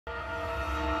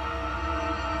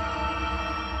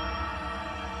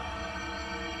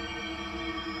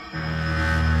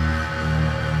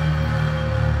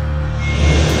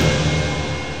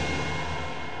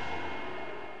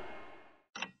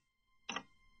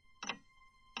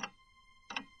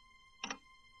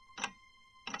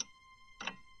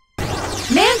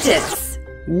sentence!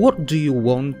 What do you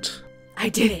want? I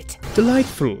did it.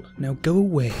 Delightful. Now go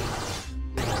away.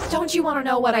 Don't you want to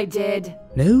know what I did?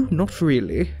 No, not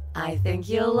really. I think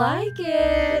you'll like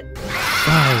it.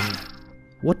 Fine.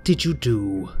 What did you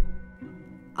do?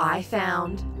 I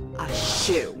found a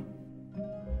shoe.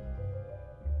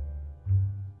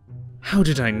 How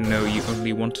did I know you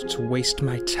only wanted to waste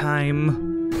my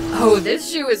time? Oh,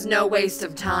 this shoe is no waste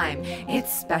of time.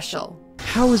 It's special.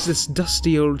 How is this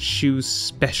dusty old shoe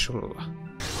special?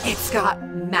 It's got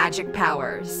magic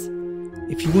powers.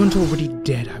 If you weren't already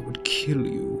dead, I would kill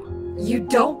you. You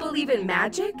don't believe in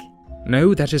magic?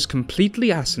 No, that is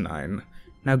completely asinine.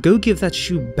 Now go give that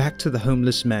shoe back to the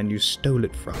homeless man you stole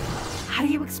it from. How do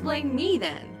you explain me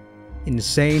then?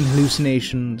 Insane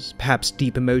hallucinations, perhaps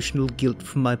deep emotional guilt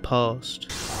from my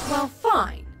past. Well,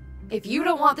 fine. If you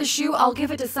don't want the shoe, I'll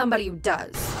give it to somebody who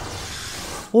does.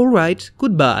 Alright,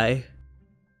 goodbye.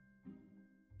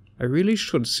 I really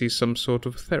should see some sort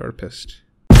of therapist.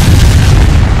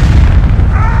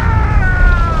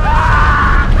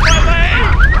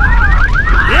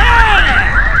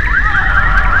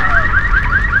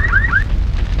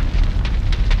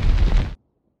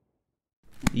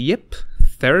 Yep,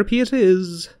 therapy it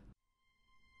is.